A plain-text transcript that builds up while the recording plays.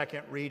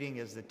Second reading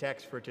is the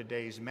text for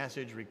today's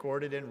message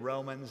recorded in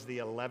Romans, the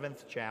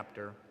 11th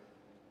chapter.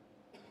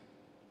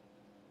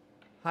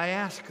 I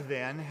ask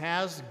then,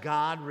 has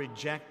God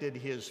rejected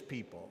his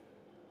people?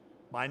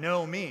 By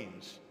no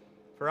means.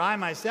 For I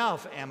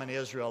myself am an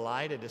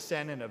Israelite, a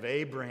descendant of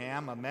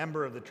Abraham, a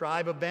member of the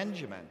tribe of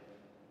Benjamin.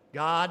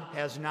 God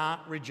has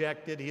not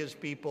rejected his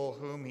people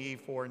whom he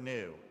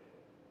foreknew.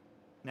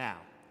 Now,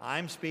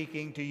 I'm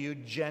speaking to you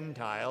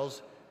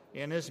Gentiles.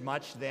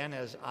 Inasmuch then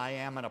as I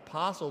am an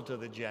apostle to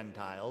the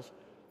Gentiles,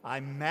 I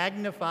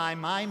magnify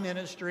my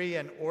ministry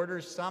in order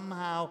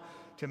somehow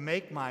to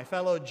make my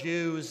fellow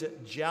Jews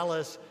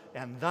jealous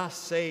and thus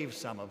save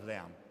some of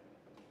them.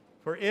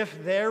 For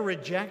if their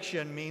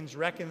rejection means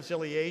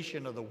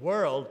reconciliation of the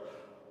world,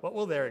 what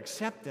will their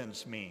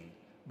acceptance mean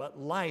but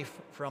life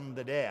from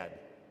the dead?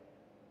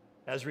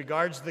 As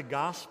regards the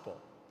gospel,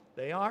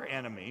 they are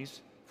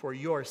enemies for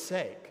your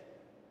sake.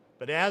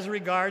 But as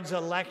regards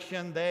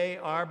election, they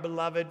are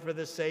beloved for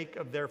the sake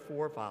of their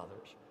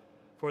forefathers.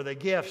 For the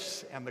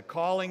gifts and the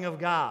calling of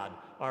God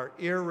are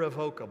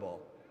irrevocable.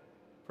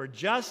 For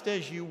just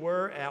as you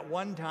were at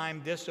one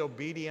time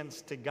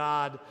disobedient to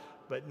God,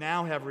 but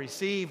now have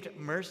received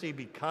mercy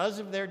because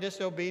of their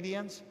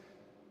disobedience,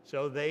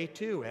 so they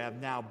too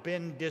have now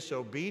been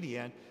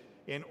disobedient,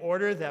 in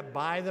order that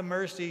by the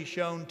mercy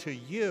shown to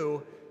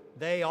you,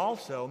 they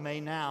also may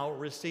now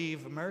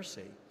receive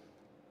mercy.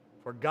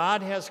 For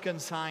God has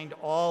consigned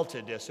all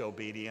to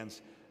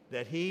disobedience,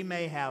 that he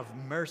may have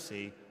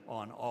mercy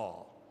on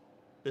all.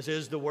 This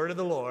is the word of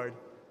the Lord.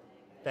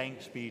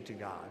 Thanks be to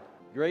God.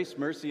 Grace,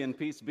 mercy, and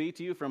peace be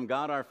to you from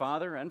God our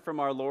Father and from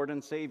our Lord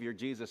and Savior,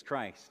 Jesus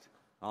Christ.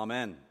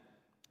 Amen.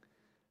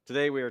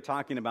 Today we are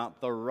talking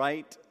about the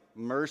right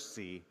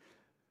mercy.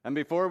 And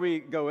before we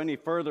go any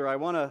further, I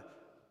want to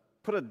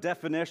put a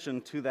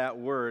definition to that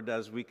word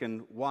as we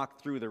can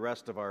walk through the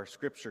rest of our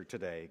scripture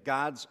today.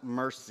 God's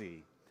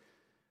mercy.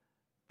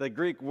 The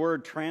Greek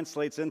word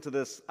translates into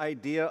this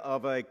idea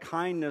of a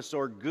kindness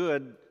or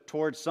good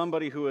towards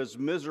somebody who is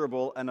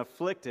miserable and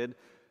afflicted,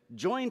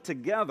 joined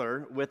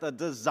together with a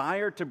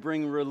desire to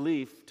bring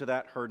relief to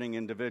that hurting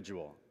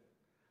individual.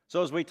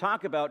 So as we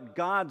talk about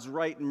God's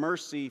right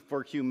mercy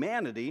for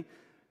humanity,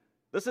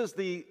 this is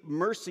the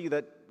mercy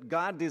that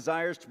God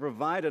desires to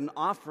provide an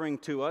offering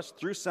to us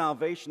through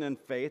salvation and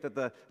faith at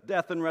the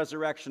death and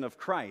resurrection of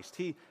Christ.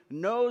 He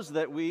knows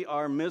that we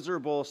are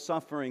miserable,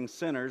 suffering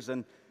sinners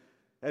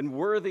and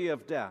worthy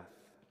of death.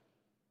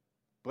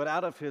 But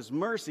out of his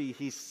mercy,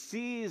 he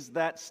sees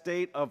that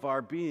state of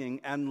our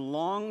being and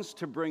longs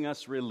to bring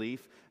us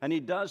relief, and he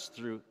does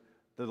through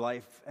the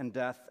life and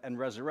death and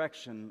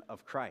resurrection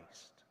of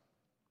Christ.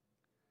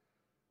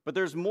 But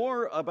there's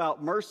more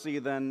about mercy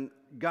than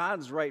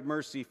God's right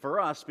mercy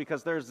for us,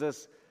 because there's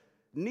this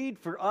need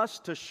for us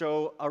to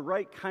show a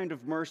right kind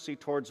of mercy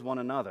towards one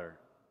another,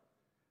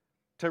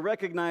 to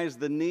recognize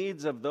the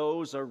needs of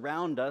those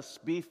around us,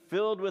 be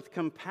filled with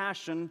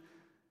compassion,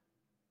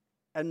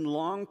 and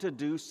long to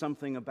do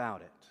something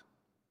about it,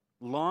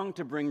 long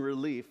to bring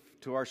relief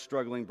to our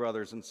struggling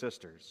brothers and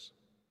sisters.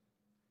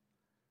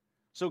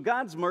 So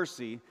God's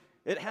mercy,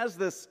 it has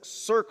this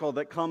circle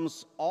that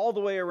comes all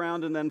the way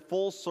around and then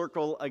full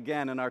circle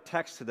again in our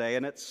text today,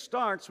 and it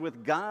starts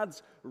with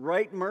God's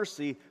right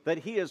mercy that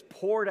he has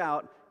poured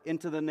out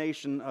into the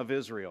nation of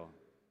Israel.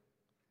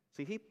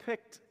 See, he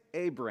picked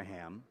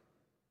Abraham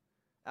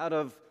out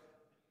of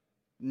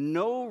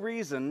no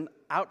reason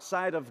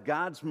outside of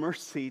God's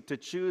mercy to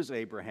choose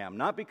Abraham.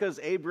 Not because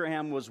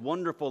Abraham was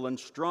wonderful and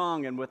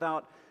strong and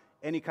without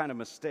any kind of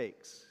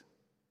mistakes.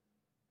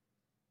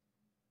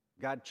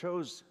 God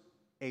chose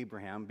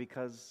Abraham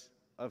because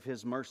of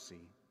his mercy.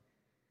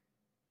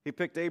 He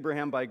picked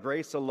Abraham by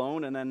grace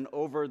alone, and then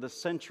over the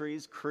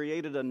centuries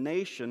created a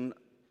nation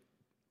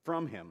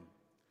from him,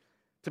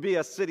 to be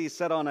a city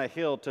set on a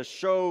hill, to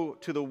show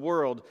to the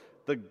world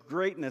the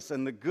greatness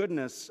and the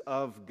goodness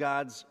of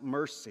God's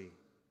mercy.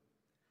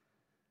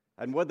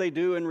 And what they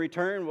do in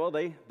return? Well,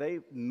 they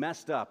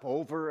messed up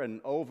over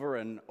and over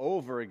and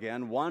over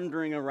again,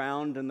 wandering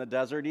around in the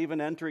desert, even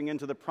entering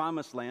into the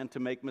promised land to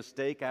make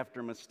mistake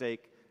after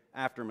mistake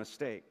after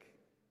mistake.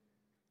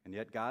 And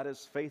yet God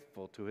is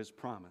faithful to his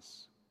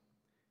promise.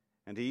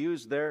 And he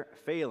used their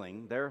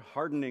failing, their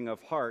hardening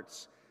of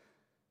hearts,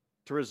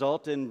 to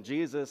result in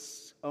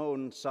Jesus'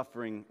 own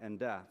suffering and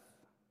death.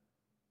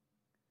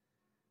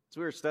 As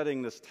we were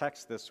studying this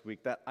text this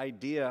week, that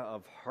idea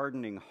of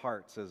hardening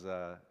hearts is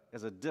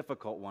a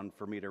difficult one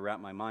for me to wrap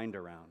my mind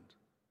around.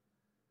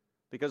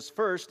 Because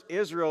first,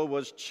 Israel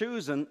was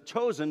chosen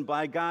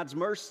by God's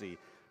mercy.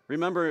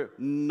 Remember,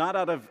 not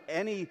out of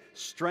any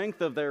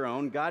strength of their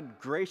own, God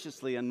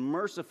graciously and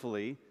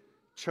mercifully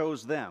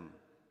chose them.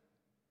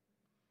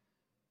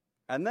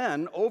 And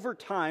then, over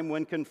time,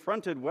 when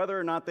confronted whether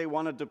or not they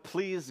wanted to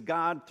please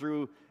God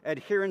through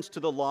adherence to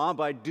the law,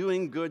 by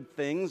doing good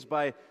things,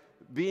 by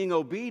being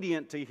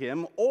obedient to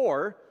him,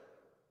 or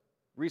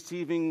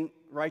receiving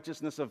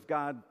righteousness of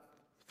God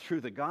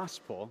through the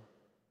gospel,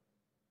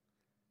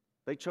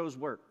 they chose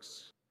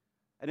works.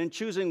 And in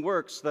choosing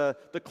works, the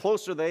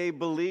closer they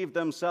believed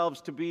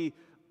themselves to be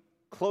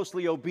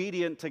closely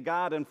obedient to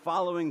God and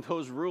following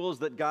those rules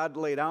that God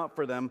laid out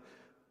for them,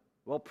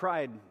 well,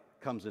 pride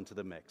comes into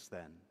the mix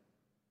then.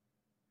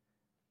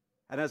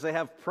 And as they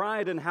have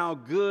pride in how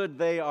good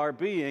they are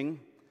being,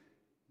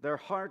 their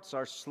hearts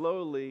are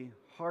slowly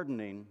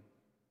hardening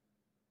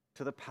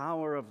to the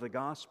power of the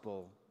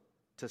gospel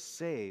to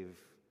save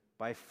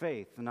by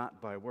faith,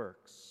 not by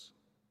works.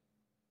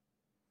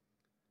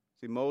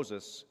 See,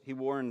 Moses, he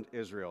warned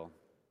Israel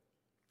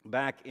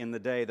back in the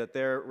day that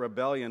their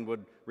rebellion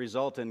would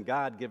result in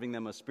God giving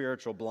them a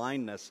spiritual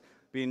blindness,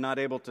 being not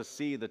able to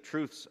see the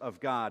truths of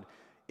God.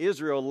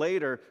 Isaiah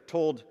later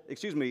told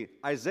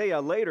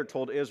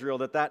Israel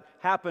that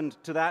happened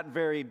to that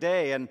very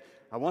day, and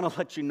I want to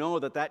let you know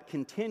that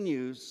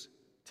continues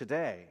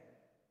today.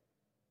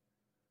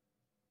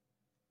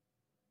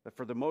 That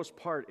for the most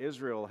part,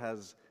 Israel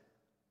has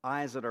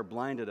eyes that are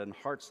blinded and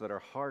hearts that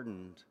are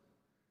hardened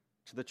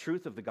to the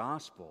truth of the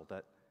gospel,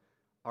 that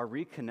our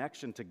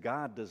reconnection to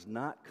God does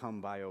not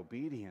come by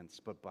obedience,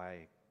 but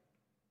by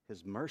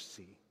His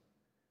mercy,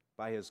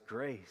 by His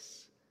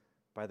grace,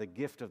 by the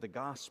gift of the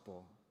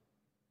gospel.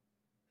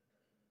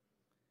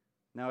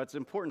 Now, it's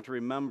important to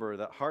remember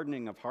that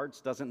hardening of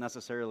hearts doesn't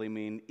necessarily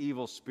mean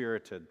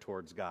evil-spirited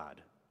towards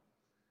God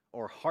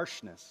or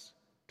harshness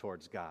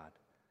towards God.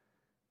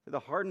 The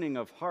hardening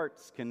of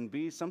hearts can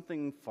be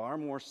something far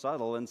more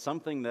subtle and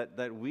something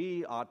that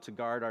we ought to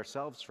guard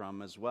ourselves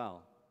from as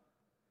well.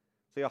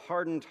 See, a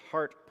hardened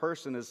heart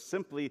person is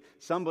simply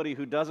somebody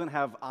who doesn't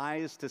have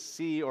eyes to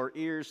see or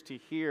ears to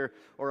hear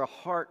or a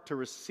heart to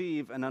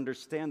receive and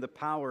understand the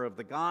power of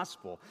the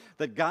gospel.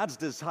 That God's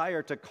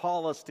desire to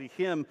call us to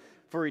Him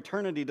for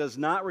eternity does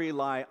not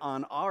rely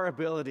on our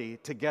ability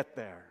to get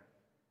there,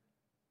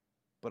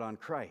 but on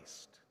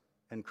Christ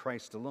and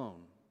Christ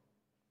alone.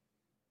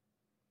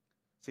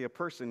 See, a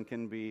person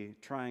can be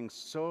trying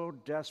so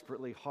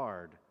desperately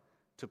hard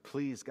to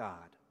please God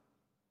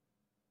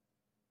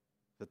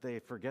that they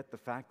forget the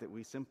fact that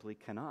we simply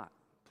cannot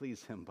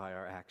please Him by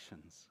our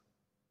actions.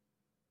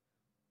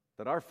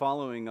 That our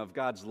following of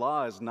God's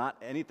law is not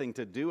anything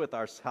to do with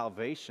our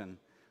salvation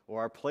or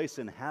our place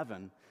in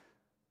heaven,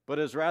 but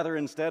is rather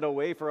instead a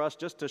way for us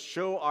just to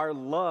show our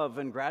love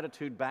and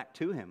gratitude back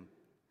to Him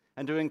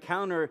and to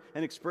encounter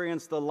and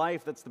experience the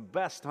life that's the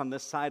best on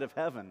this side of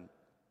heaven.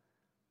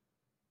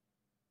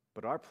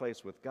 But our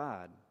place with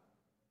God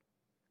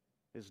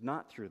is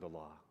not through the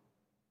law,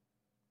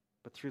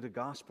 but through the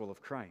gospel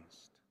of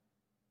Christ.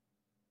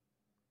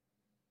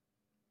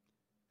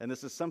 And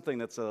this is something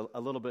that's a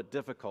little bit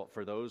difficult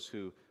for those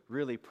who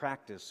really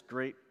practice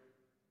great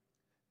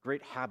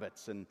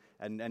habits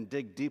and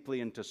dig deeply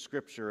into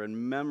Scripture and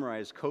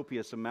memorize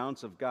copious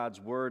amounts of God's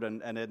Word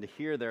and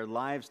adhere their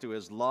lives to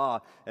His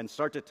law and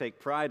start to take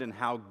pride in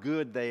how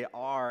good they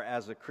are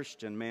as a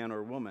Christian man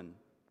or woman.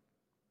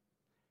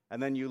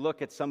 And then you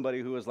look at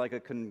somebody who is like a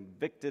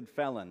convicted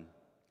felon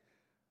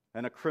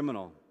and a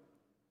criminal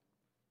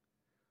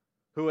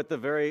who at the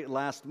very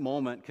last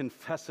moment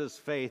confesses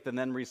faith and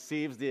then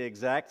receives the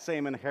exact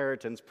same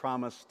inheritance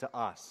promised to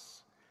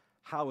us.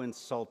 How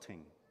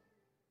insulting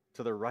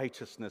to the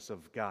righteousness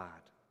of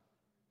God.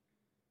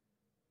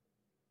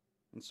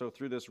 And so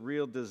through this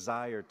real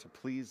desire to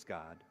please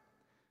God,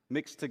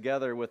 mixed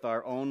together with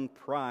our own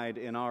pride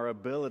in our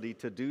ability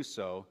to do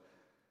so,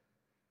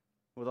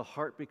 well, the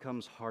heart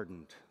becomes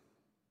hardened,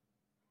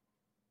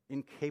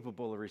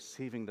 incapable of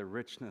receiving the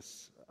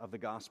richness of the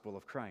gospel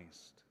of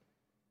Christ.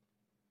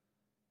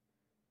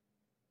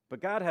 But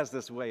God has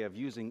this way of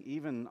using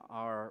even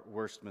our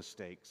worst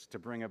mistakes to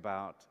bring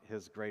about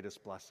His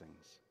greatest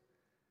blessings.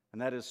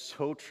 And that is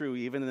so true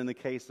even in the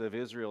case of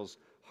Israel's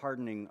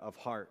hardening of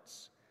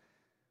hearts.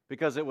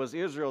 Because it was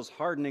Israel's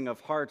hardening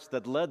of hearts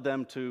that led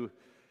them to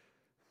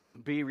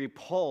be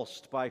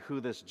repulsed by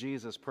who this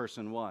Jesus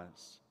person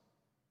was.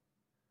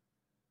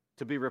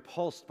 To be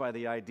repulsed by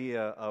the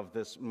idea of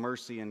this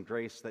mercy and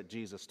grace that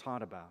Jesus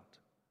taught about.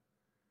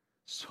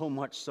 So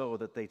much so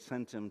that they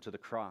sent Him to the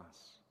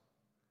cross.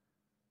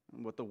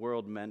 And what the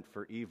world meant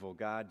for evil,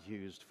 God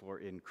used for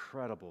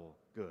incredible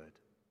good.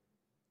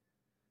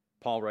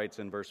 Paul writes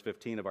in verse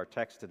 15 of our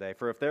text today,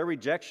 "For if their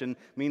rejection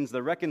means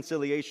the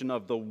reconciliation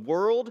of the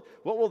world,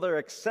 what will their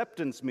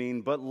acceptance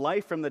mean but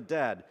life from the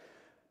dead?"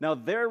 Now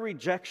their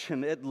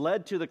rejection, it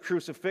led to the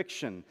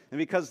crucifixion. And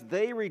because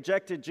they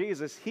rejected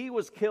Jesus, He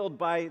was killed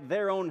by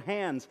their own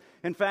hands.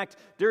 In fact,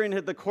 during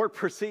the court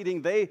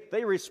proceeding,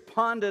 they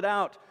responded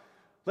out,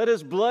 "Let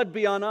His blood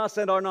be on us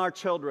and on our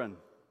children."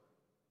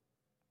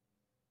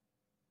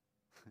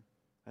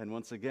 And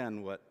once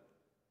again, what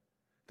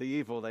the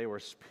evil they were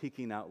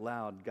speaking out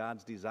loud,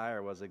 God's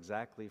desire was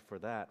exactly for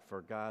that,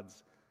 for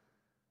God's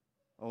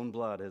own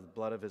blood, His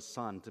blood of His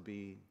Son, to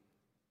be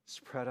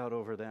spread out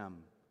over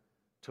them,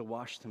 to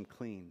wash them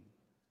clean.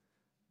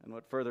 And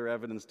what further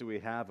evidence do we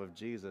have of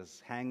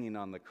Jesus hanging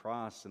on the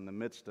cross in the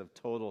midst of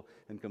total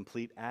and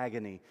complete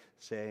agony,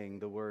 saying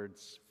the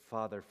words,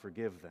 "Father,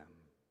 forgive them.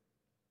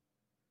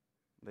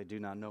 They do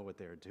not know what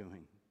they are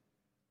doing."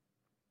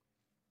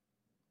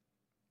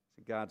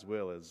 God's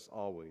will is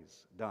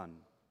always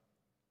done.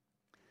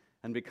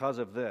 And because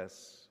of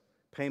this,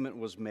 Payment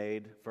was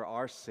made for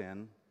our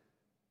sin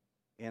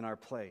in our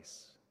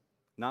place,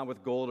 not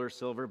with gold or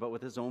silver, but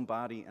with his own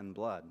body and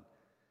blood.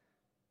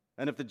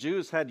 And if the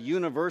Jews had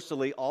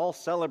universally all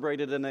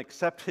celebrated and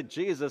accepted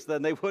Jesus,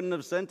 then they wouldn't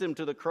have sent him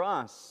to the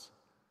cross.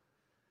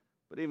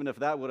 But even if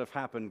that would have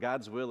happened,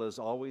 God's will is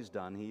always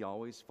done. He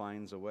always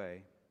finds a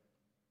way.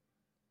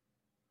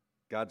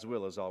 God's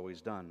will is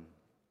always done.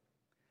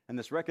 And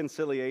this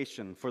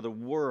reconciliation for the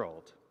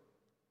world,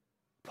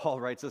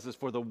 Paul writes, this is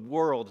for the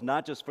world,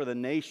 not just for the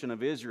nation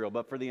of Israel,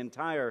 but for the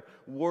entire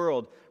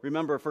world.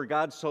 Remember, for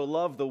God so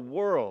loved the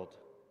world.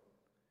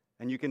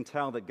 And you can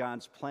tell that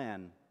God's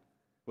plan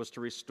was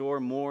to restore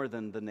more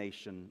than the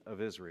nation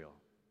of Israel.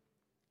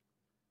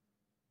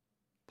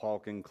 Paul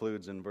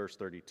concludes in verse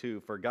 32,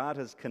 for God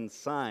has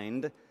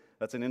consigned,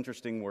 that's an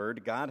interesting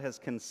word, God has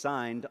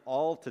consigned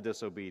all to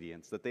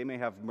disobedience, that they may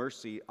have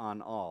mercy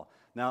on all.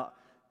 Now,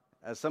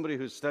 as somebody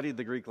who's studied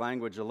the Greek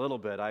language a little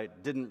bit, I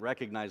didn't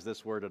recognize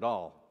this word at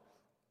all.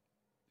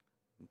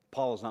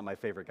 Paul is not my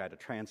favorite guy to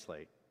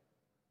translate.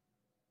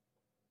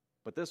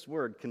 But this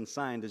word,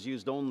 consigned, is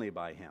used only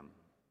by him.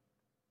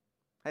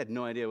 I had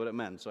no idea what it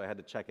meant, so I had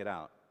to check it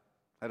out.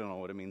 I don't know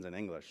what it means in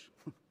English.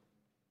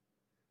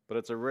 But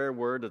it's a rare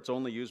word that's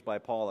only used by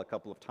Paul a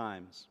couple of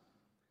times.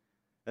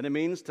 And it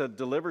means to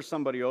deliver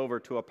somebody over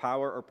to a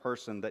power or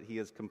person that he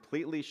is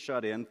completely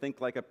shut in, think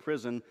like a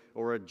prison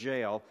or a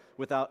jail,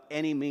 without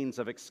any means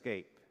of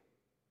escape.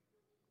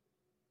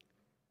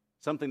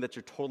 Something that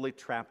you're totally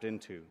trapped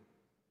into.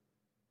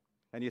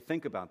 And you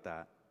think about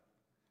that.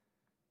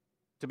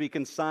 To be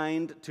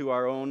consigned to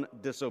our own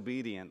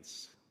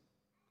disobedience.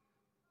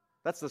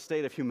 That's the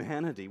state of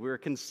humanity. We are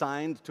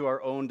consigned to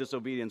our own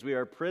disobedience. We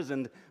are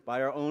imprisoned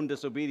by our own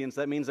disobedience.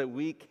 That means that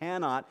we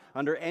cannot,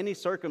 under any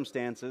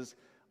circumstances,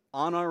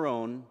 on our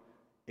own,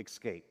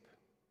 escape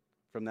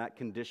from that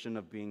condition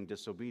of being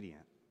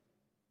disobedient.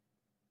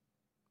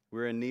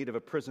 We're in need of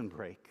a prison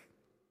break,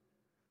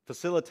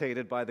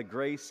 facilitated by the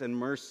grace and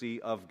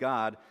mercy of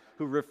God,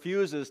 who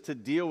refuses to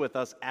deal with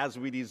us as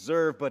we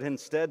deserve, but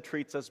instead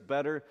treats us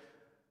better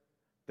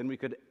than we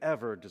could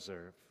ever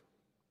deserve.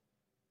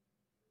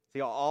 See,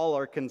 all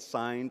are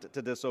consigned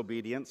to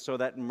disobedience so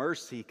that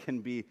mercy can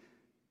be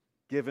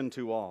given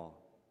to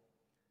all.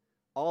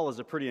 All is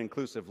a pretty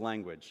inclusive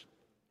language.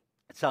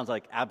 It sounds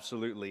like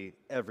absolutely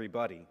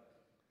everybody.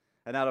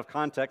 And out of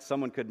context,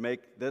 someone could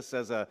make this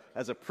as a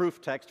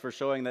proof text for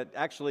showing that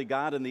actually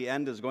God in the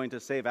end is going to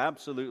save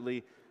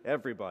absolutely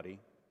everybody.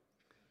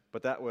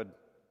 But that would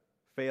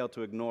fail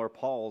to ignore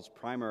Paul's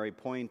primary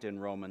point in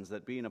Romans,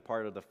 that being a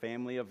part of the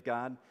family of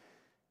God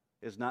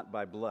is not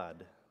by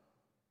blood,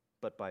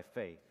 but by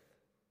faith.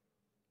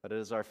 But it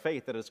is our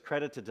faith that is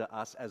credited to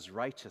us as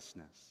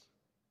righteousness.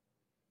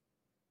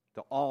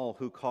 To all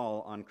who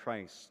call on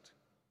Christ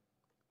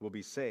will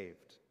be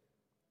saved.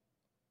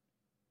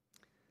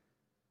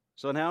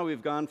 So now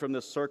we've gone from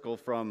this circle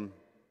from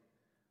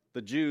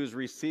the Jews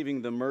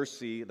receiving the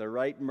mercy, the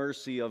right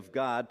mercy of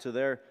God, to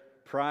their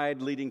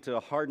pride leading to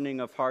a hardening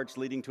of hearts,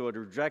 leading to a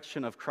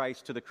rejection of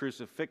Christ, to the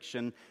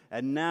crucifixion.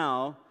 And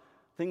now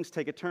things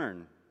take a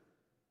turn.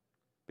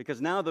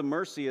 Because now the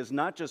mercy is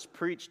not just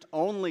preached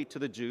only to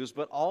the Jews,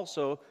 but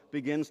also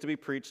begins to be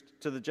preached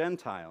to the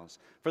Gentiles.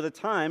 For the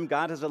time,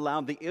 God has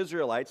allowed the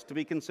Israelites to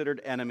be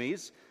considered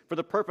enemies for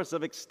the purpose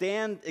of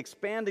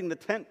expanding the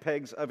tent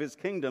pegs of his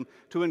kingdom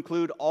to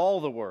include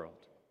all the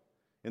world.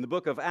 In the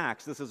book of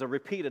Acts, this is a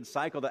repeated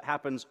cycle that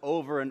happens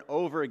over and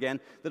over again.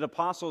 That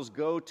apostles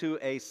go to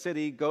a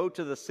city, go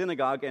to the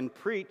synagogue, and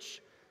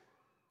preach.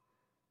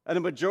 And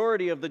a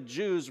majority of the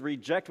Jews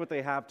reject what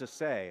they have to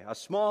say. A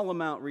small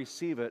amount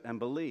receive it and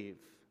believe.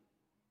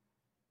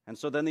 And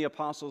so then the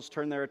apostles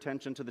turn their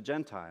attention to the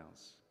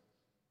Gentiles,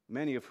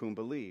 many of whom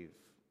believe.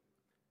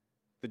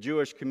 The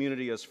Jewish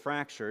community is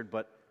fractured,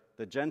 but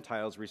the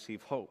Gentiles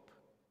receive hope.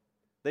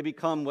 They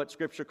become what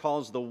Scripture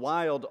calls the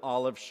wild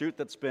olive shoot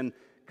that's been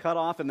cut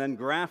off and then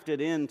grafted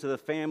into the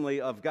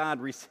family of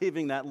God,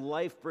 receiving that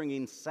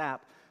life-bringing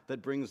sap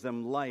that brings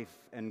them life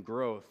and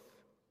growth.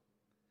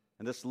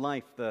 And this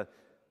life, the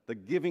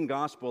giving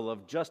gospel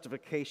of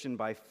justification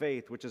by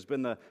faith, which has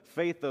been the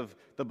faith of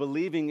the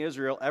believing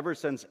Israel ever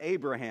since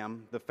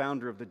Abraham, the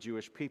founder of the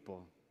Jewish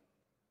people.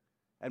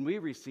 And we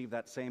receive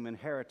that same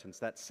inheritance,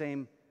 that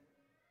same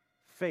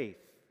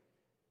faith.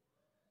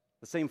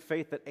 The same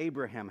faith that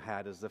Abraham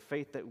had is the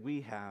faith that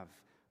we have,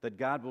 that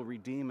God will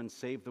redeem and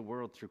save the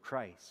world through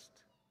Christ.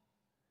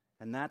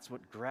 And that's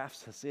what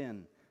grafts us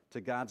in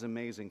to God's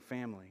amazing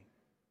family.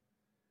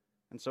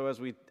 And so as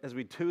we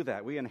do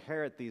that, we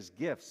inherit these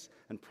gifts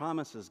and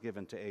promises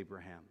given to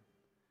Abraham,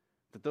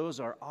 that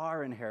those are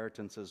our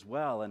inheritance as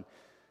well.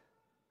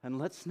 And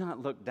let's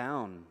not look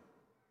down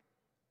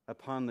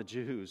upon the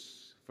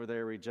Jews for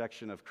their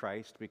rejection of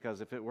Christ,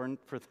 because if it weren't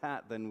for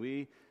that, then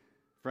we,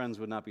 friends,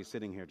 would not be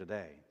sitting here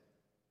today.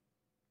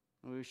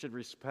 We should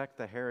respect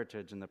the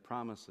heritage and the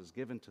promises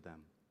given to them.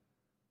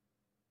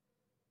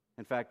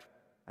 In fact,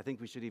 I think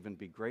we should even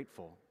be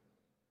grateful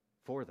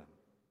for them.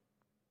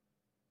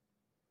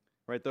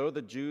 Right, though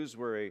the Jews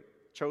were a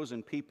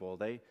chosen people,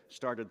 they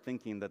started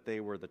thinking that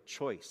they were the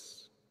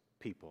choice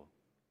people.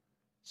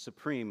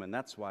 supreme, and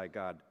that's why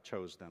God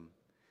chose them.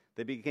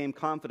 They became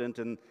confident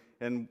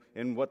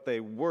in what they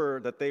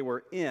were, that they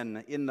were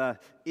in the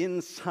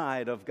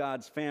inside of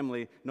God's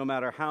family, no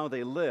matter how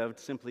they lived,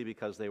 simply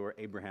because they were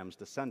Abraham's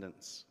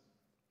descendants.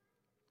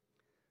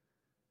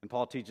 And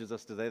Paul teaches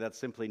us today that's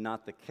simply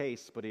not the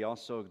case, but he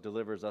also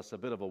delivers us a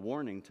bit of a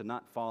warning to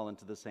not fall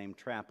into the same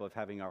trap of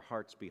having our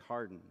hearts be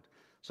hardened.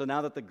 So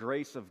now that the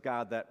grace of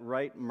God, that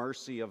right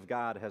mercy of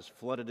God has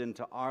flooded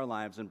into our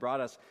lives and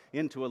brought us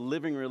into a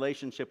living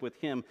relationship with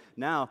Him,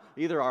 now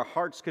either our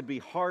hearts could be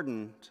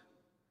hardened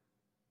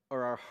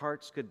or our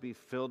hearts could be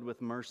filled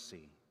with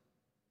mercy.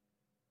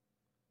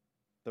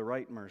 The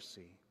right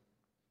mercy.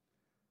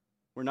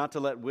 We're not to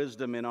let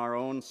wisdom in our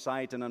own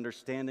sight and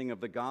understanding of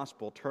the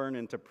gospel turn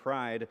into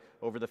pride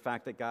over the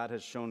fact that God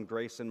has shown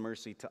grace and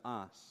mercy to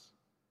us.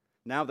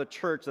 Now the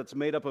church that's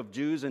made up of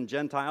Jews and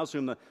Gentiles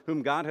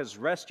whom God has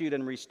rescued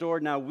and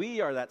restored, now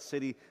we are that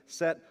city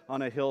set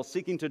on a hill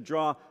seeking to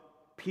draw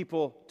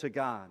people to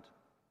God.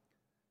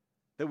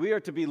 That we are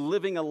to be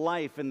living a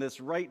life in this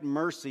right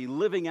mercy,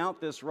 living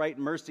out this right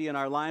mercy in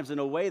our lives in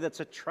a way that's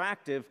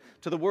attractive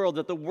to the world,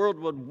 that the world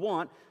would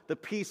want the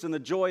peace and the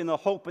joy and the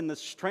hope and the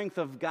strength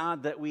of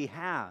God that we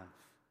have.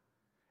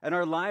 And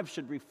our lives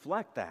should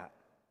reflect that.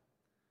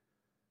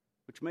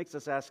 Which makes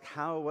us ask,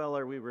 how well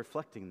are we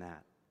reflecting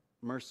that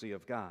mercy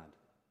of God?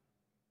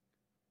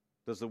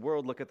 Does the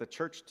world look at the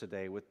church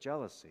today with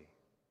jealousy?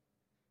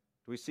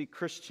 Do we see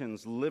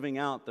Christians living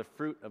out the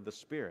fruit of the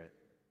Spirit?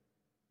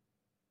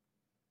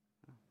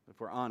 If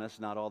we're honest,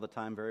 not all the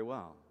time very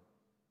well.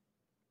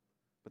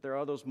 But there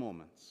are those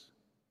moments,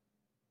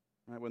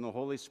 right, when the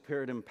Holy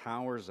Spirit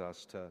empowers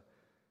us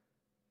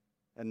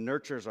and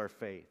nurtures our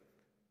faith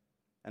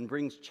and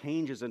brings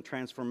changes and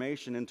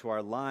transformation into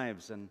our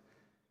lives, and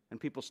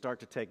people start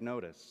to take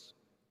notice.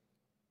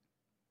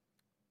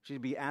 We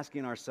should be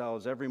asking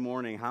ourselves every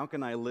morning, how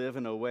can I live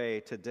in a way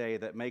today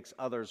that makes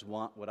others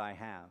want what I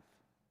have?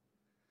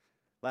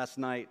 Last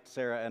night,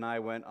 Sarah and I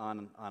went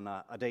on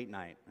a date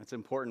night. It's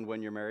important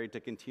when you're married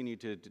to continue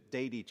to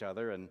date each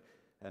other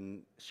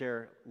and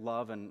share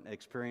love and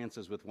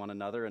experiences with one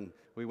another. And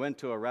we went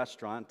to a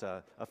restaurant,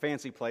 a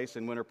fancy place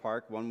in Winter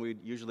Park, one we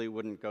usually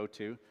wouldn't go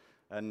to.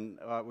 And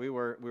we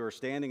were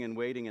standing and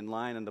waiting in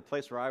line, and the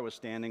place where I was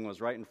standing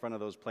was right in front of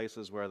those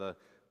places where the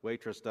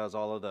waitress does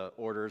all of the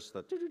orders.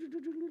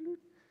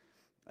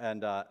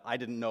 And I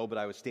didn't know, but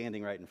I was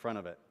standing right in front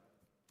of it.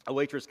 A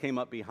waitress came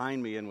up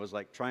behind me and was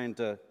like trying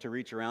to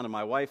reach around, and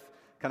my wife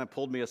kind of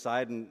pulled me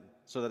aside, and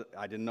so that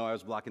I didn't know I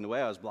was blocking the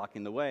way. I was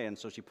blocking the way, and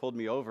so she pulled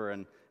me over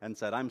and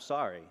said, "I'm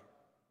sorry."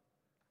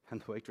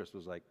 And the waitress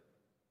was like,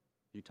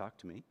 "You talked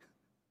to me?"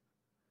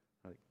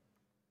 I'm like,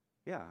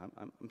 "Yeah,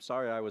 I'm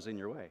sorry I was in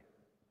your way."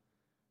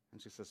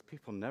 And she says,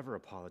 "People never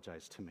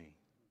apologize to me."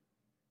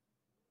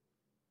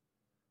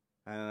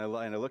 And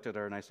I looked at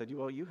her and I said,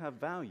 "Well, you have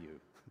value.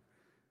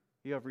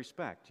 You have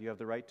respect. You have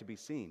the right to be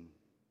seen."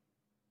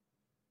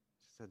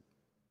 She said,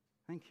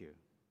 "Thank you.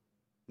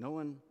 No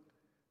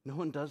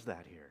one does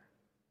that here."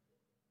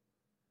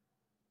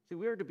 See,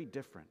 we are to be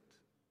different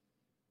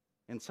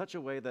in such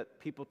a way that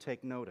people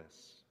take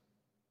notice.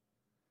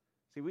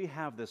 See, we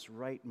have this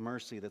right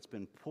mercy that's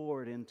been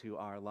poured into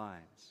our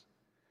lives.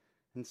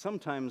 And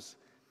sometimes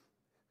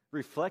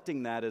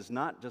reflecting that is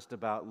not just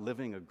about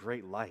living a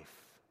great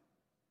life.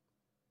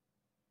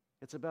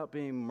 It's about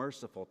being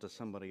merciful to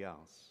somebody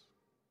else.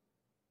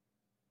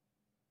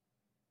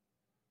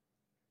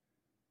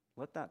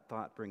 Let that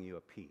thought bring you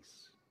a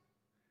peace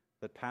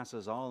that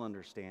passes all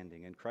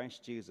understanding in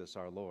Christ Jesus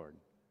our Lord.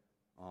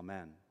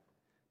 Amen.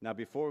 Now,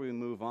 before we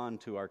move on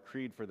to our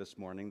creed for this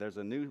morning, there's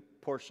a new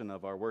portion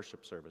of our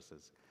worship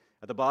services.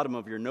 At the bottom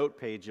of your note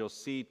page, you'll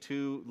see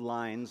 2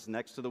 lines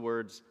next to the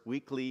words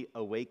Weekly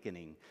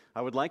Awakening.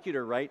 I would like you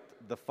to write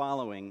the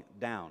following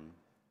down.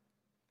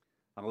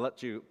 I'll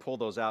let you pull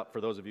those out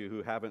for those of you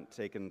who haven't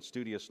taken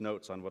studious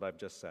notes on what I've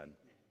just said.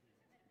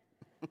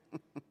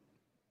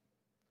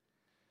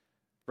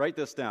 Write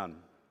this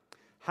down.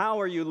 How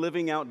are you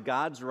living out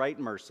God's right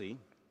mercy?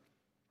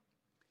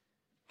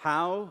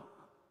 How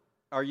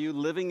are you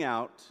living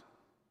out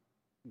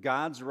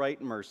God's right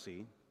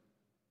mercy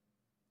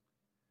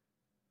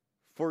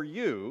for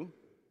you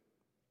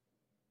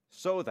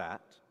so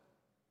that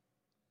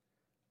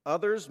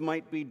others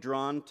might be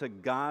drawn to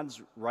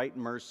God's right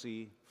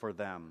mercy for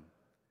them?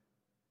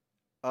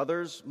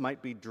 Others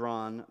might be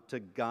drawn to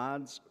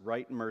God's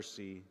right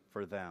mercy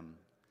for them.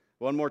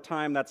 One more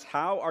time, that's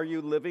how are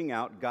you living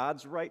out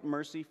God's right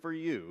mercy for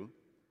you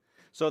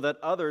so that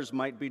others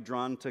might be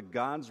drawn to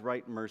God's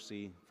right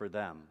mercy for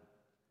them?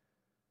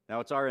 Now,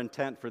 it's our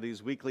intent for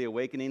these weekly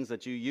awakenings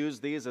that you use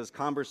these as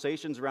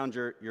conversations around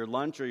your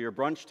lunch or your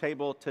brunch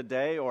table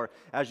today, or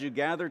as you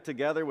gather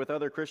together with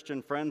other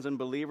Christian friends and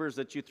believers,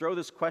 that you throw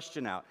this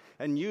question out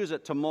and use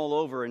it to mull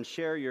over and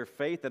share your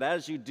faith, that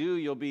as you do,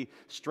 you'll be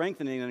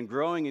strengthening and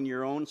growing in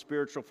your own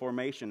spiritual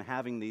formation,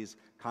 having these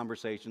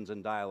conversations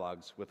and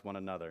dialogues with one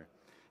another.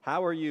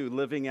 How are you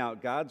living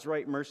out God's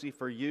right mercy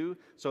for you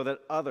so that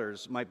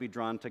others might be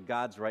drawn to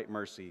God's right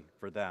mercy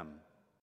for them?